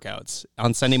rigorous workouts,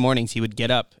 on Sunday mornings he would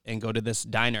get up and go to this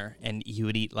diner and he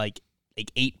would eat like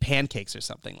 8 pancakes or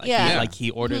something. Like Yeah. he, Yeah. like he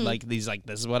ordered like these like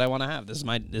this is what I want to have. This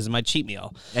is my cheat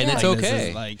meal. and Yeah. it's Like, this is,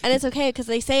 okay. like And it's okay because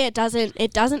they say it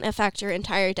doesn't affect your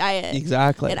entire diet.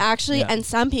 exactly. It actually, Yeah. and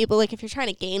some people, like if you're trying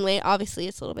to gain weight, obviously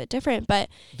it's a little bit different, but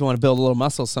If you want to build a little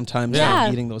muscle, sometimes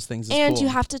Yeah. eating those things is and cool.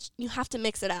 you have to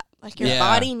mix it up. Like your Yeah.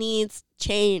 body needs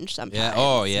change sometimes. Yeah.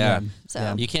 Oh yeah. So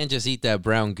Yeah. You can't just eat that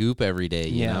brown goop every day.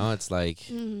 You Yeah. know, it's like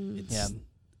mm, Yeah.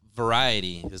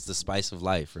 variety is the spice of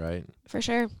life, right? for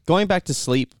sure. Going back to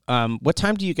sleep, what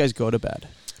time do you guys go to bed?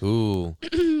 Ooh.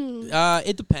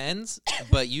 It depends,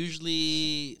 but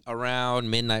usually around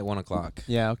midnight, 1 o'clock.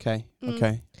 Yeah. Okay. Mm.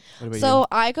 Okay. What about So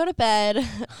I go to bed you?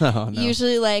 Oh, no.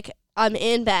 usually like I'm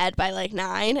in bed by like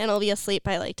 9 and I'll be asleep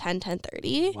by like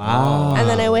 10:30. Wow. And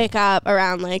then I wake up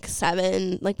around like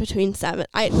 7, like between 7.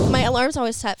 My alarm's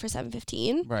always set for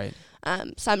 7:15. Right.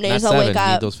 Some Not days I'll 7, wake need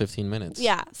up. those 15 minutes.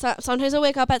 Yeah. So sometimes I'll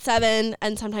wake up at 7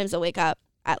 and sometimes I'll wake up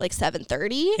at like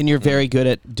 7:30. And you're very good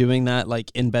at doing that,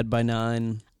 like in bed by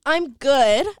 9. I'm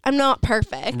good. I'm not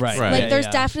perfect. Right. Right. Like Yeah, there's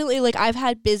yeah. definitely like I've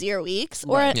had busier weeks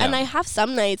or Right. and Yeah. I have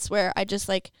some nights where I just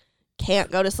like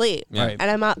can't go to sleep. Yeah. Right. And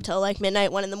I'm up till like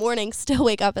midnight, 1 in the morning, still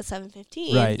wake up at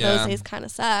 7:15. Right. Those Yeah. days kind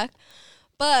of suck.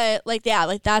 But like yeah,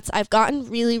 like I've gotten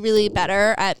really, really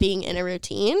better at being in a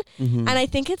routine. Mm-hmm. And I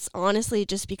think it's honestly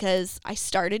just because I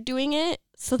started doing it.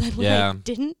 So then when Yeah. I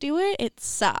didn't do it, it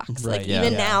sucks. Right, Like yeah.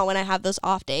 even Yeah. now when I have those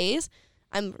off days,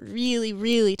 I'm really,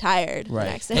 really tired the Right.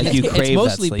 next day. And Like you it's crave that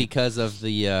mostly sleep. because of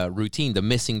the routine, the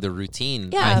missing the routine.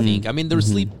 Yeah. I think. I mean, there's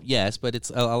sleep, yes, but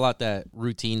it's a lot that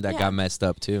routine that Yeah. got messed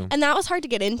up too. And that was hard to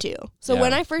get into. So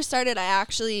when Yeah. I first started, I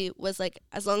actually was like,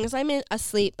 as long as I'm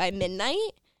asleep by midnight,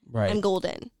 Right. I'm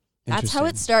golden. That's how it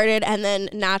Interesting. started. And then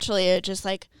naturally it just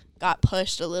like got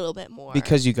pushed a little bit more.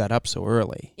 Because you got up so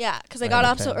early. Yeah, because I Right, got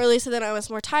up so okay. early, so then I was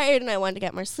more tired and I wanted to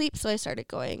get more sleep, so I started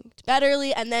going to bed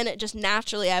early, and then it just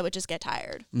naturally I would just get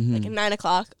tired. Like at 9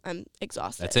 o'clock, I'm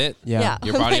exhausted. That's it. Yeah. Yeah.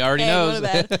 Your I'm body like, already "Okay, knows.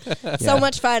 go to bed." So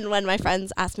much fun when my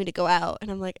friends ask me to go out, and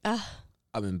I'm like, ugh,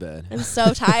 I'm in bed. I'm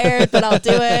so tired, but I'll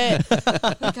do it.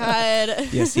 God.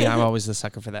 Yeah, see, I'm always the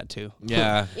sucker for that too.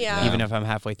 Yeah. Yeah. Even if I'm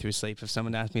halfway through sleep, if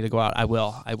someone asks me to go out, I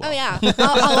will. I will. Oh yeah,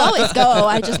 I'll always go.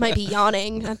 I just might be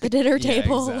yawning at the dinner Yeah,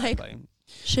 table. exactly. Like,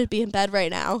 should be in bed right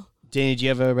now. Danny, do you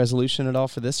have a resolution at all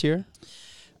for this year?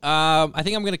 I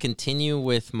think I'm gonna continue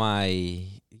with my,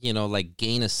 like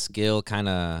gain a skill kind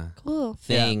of Cool.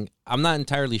 thing. I'm not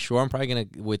entirely sure. I'm probably gonna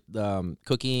with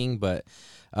cooking, but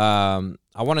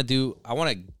I want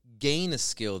to gain a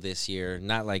skill this year,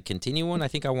 not like continue one. I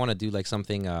think I want to do like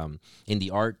something in the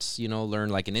arts, learn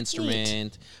like an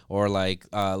instrument or like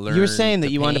learn. You were saying that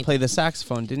to you wanted to paint. play the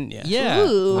saxophone, didn't you? Yeah,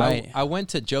 Ooh. Right. I went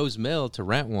to Joe's Mill to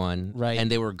rent one, Right.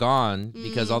 and they were gone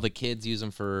because all the kids use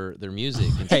them for their music.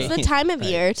 And Right. It's the time of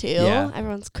year too. Yeah.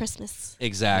 Everyone's Christmas.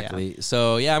 Exactly.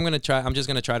 So yeah, I'm just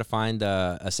gonna try to find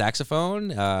a saxophone,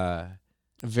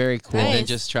 Very cool. Nice. and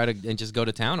just go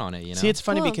to town on it. See, it's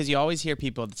funny Cool. because you always hear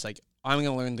people that's like, I'm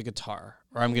going to learn the guitar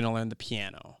or I'm going to learn the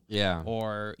piano Yeah.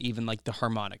 or even like the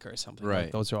harmonica or something. Right.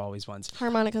 Like, those are always ones.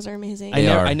 Harmonicas are amazing. They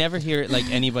are. I never hear like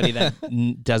anybody that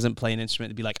doesn't play an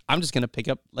instrument to be like, I'm just going to pick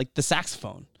up like the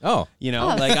saxophone. Oh.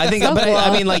 Oh, Like I think, so but I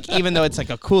cool. mean, like even though it's like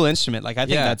a cool instrument, like I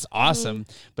think Yeah. that's awesome.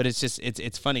 But it's just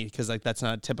it's funny because like that's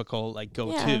not a typical like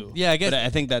go to. Yeah, I guess- But I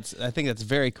think that's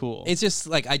very cool. It's just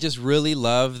like I just really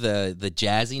love the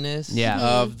jazziness Yeah.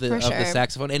 of the For of the sure.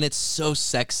 saxophone, and it's so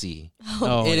sexy.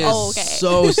 Oh, It is Oh, okay.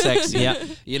 so sexy. Yeah.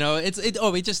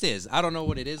 It just is. I don't know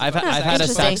what it is. I've about I've had a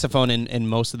Interesting. saxophone in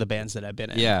most of the bands that I've been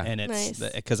in. Yeah. And it's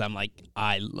Nice. because I'm like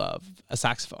I love a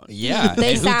saxophone. Yeah. They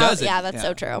and who sound doesn't? yeah, that's Yeah.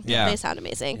 so true. Yeah. They sound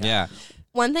amazing. Yeah.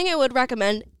 One thing I would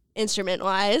recommend instrument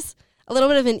wise, a little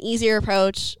bit of an easier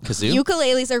approach. Kazoo?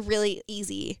 Ukuleles are really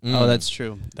easy. Oh, that's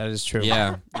true. That is true.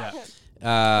 Yeah.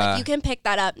 Yeah. You can pick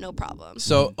that up, no problem.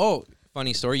 So,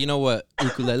 funny story. You know what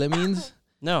ukulele means?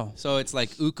 No. So it's like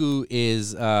uku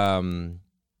is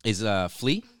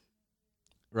flea,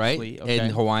 right? Flea, okay.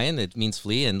 In Hawaiian, it means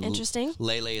flea, and Interesting.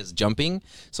 lele is jumping.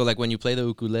 So like when you play the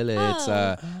ukulele, it's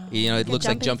Oh. it Like looks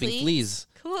like jumping jumping fleas? fleas.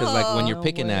 Because like when you're Cool.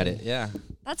 picking No at way. it, yeah,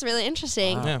 That's really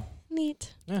interesting. Wow. yeah,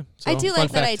 Neat. yeah. I So, do fun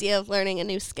like that fact. idea of learning a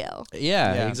new skill.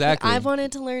 Yeah, Yeah. exactly. I've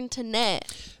wanted to learn to knit.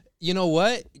 You know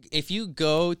what? If you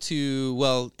go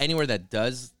to anywhere that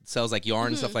sells like yarn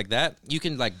and Mm-hmm. stuff like that, you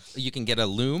can get a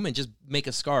loom and just make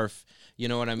a scarf. You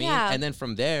know what I mean? Yeah. And then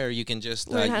from there, you can just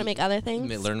Learn how to make other things.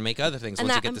 learn to make other things And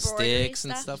once you that get the embroidery sticks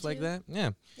and stuff, stuff like too. that.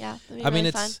 Yeah. Yeah. that'd be I mean, really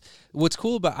it's fun. what's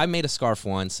cool about. I made a scarf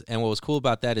once, and what was cool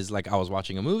about that is like I was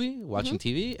watching a movie, watching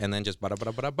TV, and then just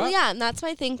Mm-hmm. Well, yeah, and that's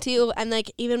my thing too. And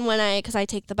like even when because I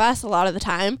take the bus a lot of the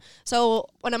time, so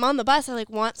when I'm on the bus, I like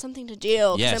want something to do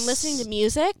because Yes. I'm listening to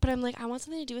music, but I'm like I want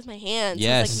something to do with my hands. So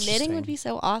Yes. it's like knitting would Interesting. be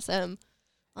so awesome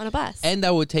on a bus. and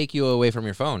that would take you away from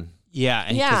your phone. Yeah,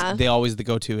 and 'cause Yeah. they always the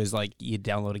go-to is like you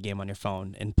download a game on your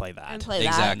phone and play that. And play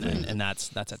Exactly. that. And that's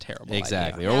a terrible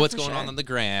Exactly. idea. Or Yeah, what's for going sure. on the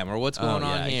gram, or what's Oh, going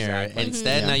on yeah, here. exactly. And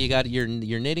instead, Mhm. now you got you're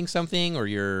knitting something, or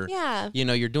you're Yeah.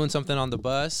 you're doing something on the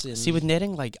bus. And See, with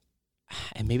knitting, like,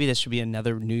 and maybe this should be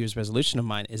another New Year's resolution of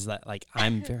mine, is that like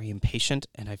I'm very impatient,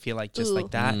 and I feel like just Ooh.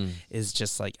 like that Mm. is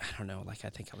just like I don't know, like I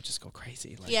think I would just go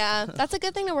crazy. Like, Yeah, that's a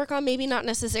good thing to work on. Maybe not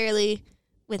necessarily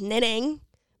with knitting,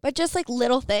 but just like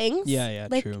little things. yeah,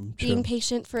 like true, being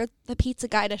patient for the pizza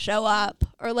guy to show up,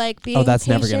 or like being. Oh, that's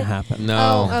never gonna patient- happen.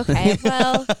 No. Oh, okay.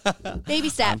 Well, baby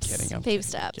steps. kidding, I'm baby kidding,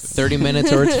 steps. 30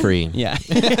 minutes or it's free. Yeah.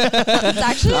 It's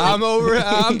actually. Like, I'm over.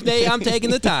 I'm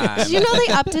taking the time. did you know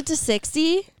they upped it to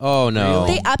 60? Oh no.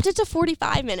 They upped it to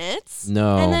 45 minutes.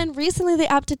 No. And then recently they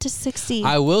upped it to 60.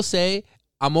 I will say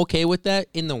I'm okay with that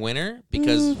in the winter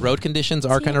because road conditions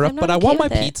are See, kind of rough. I'm not But I okay want my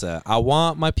with it. pizza. I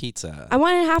want my pizza. I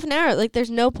want it in half an hour. Like, there's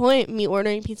no point in me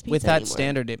ordering pizza. With that anymore.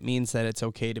 standard, it means that it's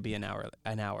okay to be an hour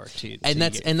too. and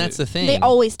that's the thing. They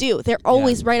always do. They're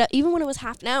always right up. Even when it was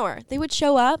half an hour, they would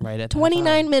show up. right at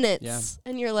 29 minutes. Yeah.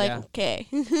 And you're like, Yeah. okay.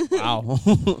 Wow.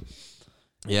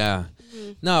 Yeah.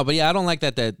 Mm-hmm. No, but yeah, I don't like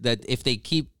that if they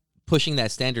keep pushing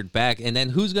that standard back, and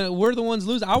then we're the ones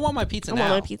losing. I want my pizza I now.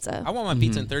 want my pizza. I want my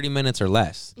pizza in 30 minutes or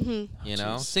less. Mm-hmm. You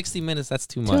know, Jeez. 60 minutes, that's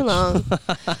too much. Too long.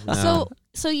 No.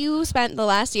 So you spent the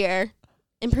last year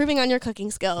improving on your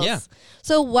cooking skills. Yeah.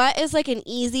 So what is like an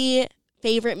easy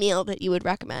favorite meal that you would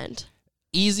recommend?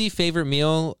 Easy favorite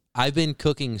meal. I've been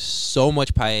cooking so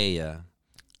much paella.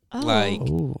 Oh. Like,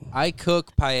 Ooh. I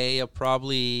cook paella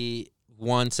probably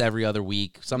once every other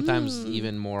week, sometimes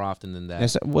even more often than that.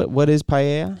 Yes, what is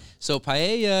paella? So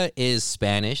paella is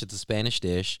Spanish. It's a Spanish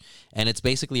dish, and it's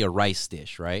basically a rice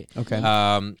dish, right? Okay.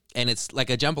 And it's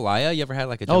like a jambalaya. You ever had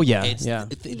like a jambalaya? Oh, yeah, It's, yeah.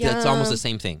 It's almost the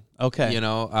same thing. Okay. You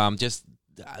know, just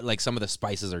like some of the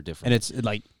spices are different. And it's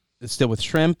like it's still with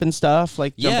shrimp and stuff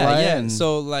like Yeah, jambalaya yeah. and-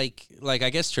 So like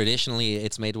I guess traditionally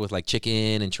it's made with like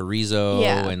chicken and chorizo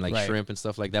Yeah. and like Right. shrimp and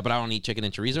stuff like that. But I don't eat chicken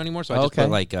and chorizo anymore, so I just Okay.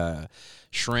 put like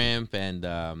shrimp and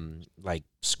like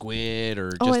squid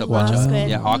or Oh, just I a bunch love of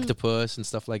squid. octopus and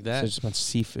stuff like so that. just a bunch of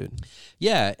seafood.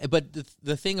 Yeah, but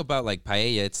the thing about like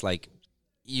paella, it's like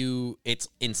it's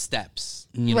in steps.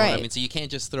 You know what I Right. mean? So you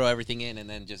can't just throw everything in and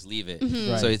then just leave it.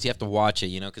 Mhm. Right. So you have to watch it,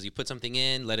 you know, because you put something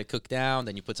in, let it cook down,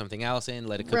 then you put something else in,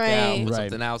 let it cook Right. down, put Right.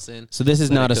 something else in. So this is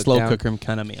Let not it a cook slow down. cooker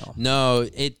kind of meal. No,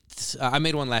 I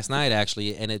made one last night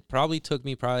actually, and it probably took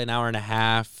me an hour and a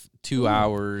half, 2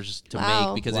 hours to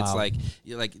Wow. make because it's Wow.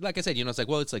 like I said, you know, it's like,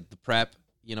 well, it's like the prep,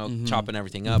 you know, Mhm. chopping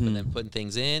everything up Mhm. and then putting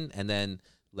things in and then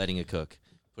letting it cook,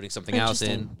 putting something else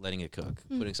in, Interesting. letting it cook,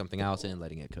 putting something else in,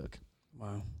 letting it cook.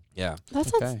 Wow. Yeah, That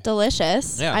sounds Okay.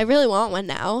 delicious. Yeah. I really want one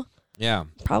now. yeah.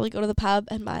 Probably go to the pub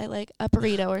and buy like a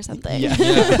burrito or something. Yeah.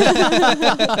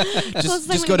 Closest just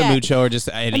I'm go gonna to get. Mucho or just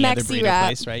any other Maxi burrito wrap.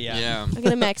 place, right? Yeah. Yeah. I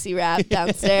get a maxi wrap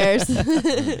downstairs.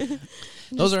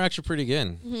 Those are actually pretty good.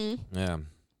 hmm Yeah.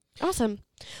 Awesome.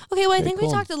 Okay, well, I Very think cool.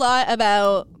 we talked a lot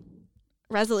about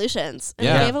resolutions. And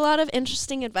Yeah. we gave a lot of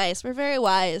interesting advice. We're very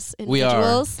wise We are.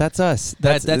 individuals. That's us.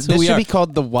 That's this who we should are. be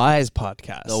called the Wise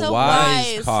Podcast. The So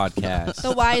Wise wise. Podcast.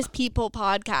 The Wise People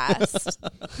Podcast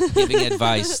Giving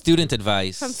advice, student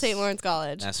advice. from St. Lawrence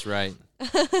College. That's right.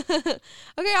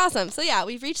 Okay, awesome. So yeah,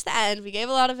 we've reached the end. We gave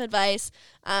a lot of advice.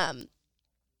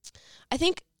 I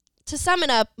think to sum it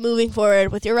up, moving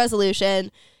forward with your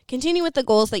resolution, continue with the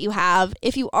goals that you have.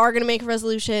 If you are going to make a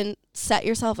resolution, set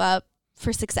yourself up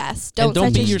for success. Don't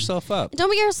set beat your- yourself up. Don't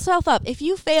beat yourself up. If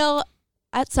you fail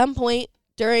at some point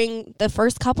during the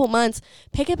first couple months,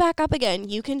 pick it back up again.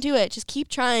 You can do it. Just keep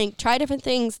trying. Try different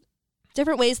things,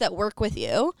 different ways that work with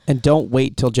you. And don't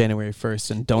wait till January 1st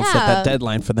and don't set Yeah. that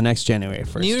deadline for the next January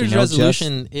 1st. New Year's just-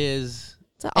 resolution is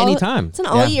It's an all, anytime. It's an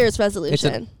all Yeah. years It's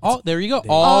resolution. there you go.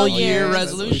 All All year year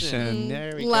resolution.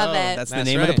 There we Love go. it. That's the That's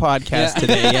name right. of the podcast Yeah.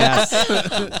 today.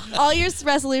 Yes. All years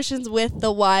resolutions with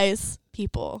the wise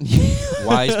people.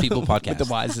 Wise People Podcast. With the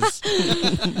wisest.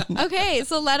 Okay,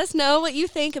 so let us know what you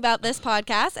think about this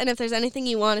podcast and if there's anything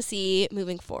you want to see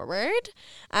moving forward.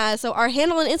 So our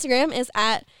handle on Instagram is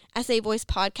at SA Voice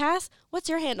Podcast. What's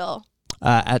your handle?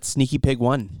 At Sneaky Pig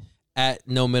 1. At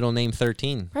no middle name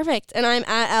 13. Perfect. And I'm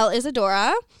at L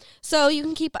Isadora. So you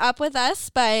can keep up with us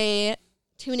by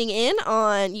tuning in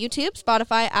on YouTube,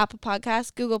 Spotify, Apple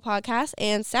Podcasts, Google Podcasts,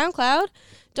 and SoundCloud.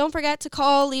 Don't forget to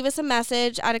call, leave us a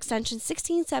message at extension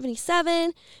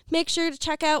 1677. Make sure to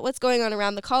check out what's going on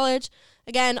around the college.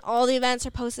 Again, all the events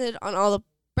are posted on all the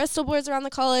Bristol boards around the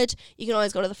college. You can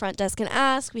always go to the front desk and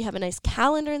ask. We have a nice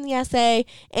calendar in the SA,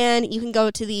 and you can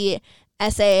go to the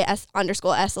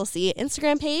SA_SLC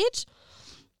Instagram page.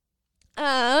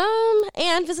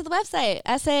 And visit the website,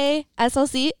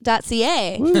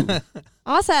 saslc.ca.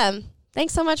 Awesome.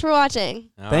 Thanks so much for watching.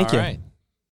 Thank you. All right.